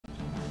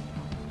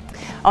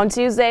On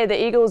Tuesday,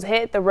 the Eagles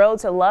hit the road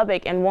to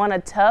Lubbock and won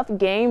a tough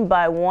game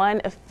by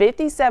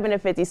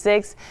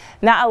 57-56.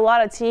 Not a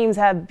lot of teams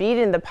have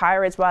beaten the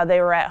Pirates while they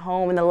were at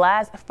home in the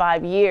last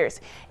 5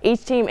 years.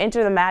 Each team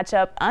entered the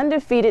matchup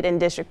undefeated in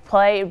district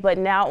play, but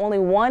now only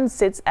one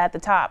sits at the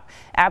top.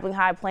 Abilene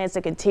High plans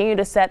to continue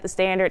to set the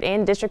standard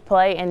in district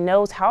play and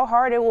knows how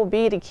hard it will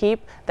be to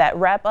keep that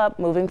wrap up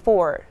moving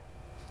forward.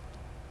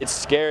 It's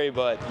scary,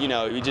 but you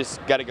know, you just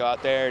got to go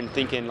out there and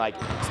thinking like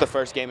it's the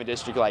first game of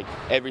district, like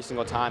every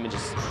single time, and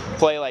just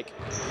play like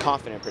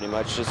confident pretty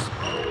much. Just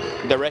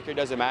the record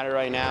doesn't matter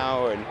right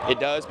now, and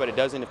it does, but it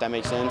doesn't, if that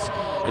makes sense.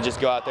 And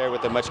just go out there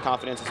with as much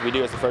confidence as we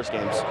do as the first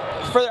games.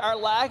 For our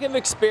lack of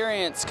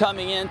experience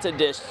coming into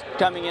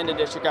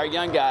district, our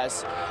young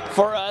guys,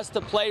 for us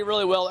to play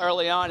really well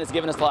early on has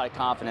given us a lot of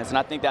confidence, and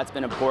I think that's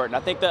been important. I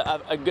think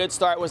that a good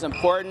start was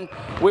important.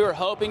 We were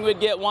hoping we'd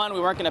get one. We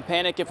weren't going to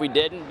panic if we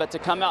didn't, but to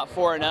come out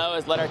 4-0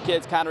 is let our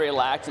kids kind of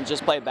relax and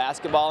just play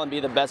basketball and be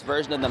the best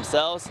version of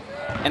themselves.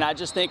 And I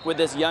just think with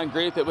this young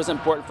group, it was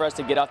important for us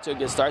to get off to a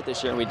good start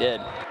this year, and we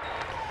did.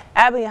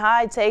 Abilene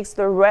High takes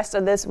the rest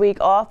of this week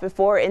off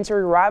before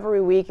entering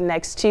rivalry week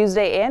next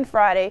Tuesday and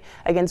Friday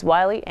against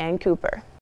Wiley and Cooper.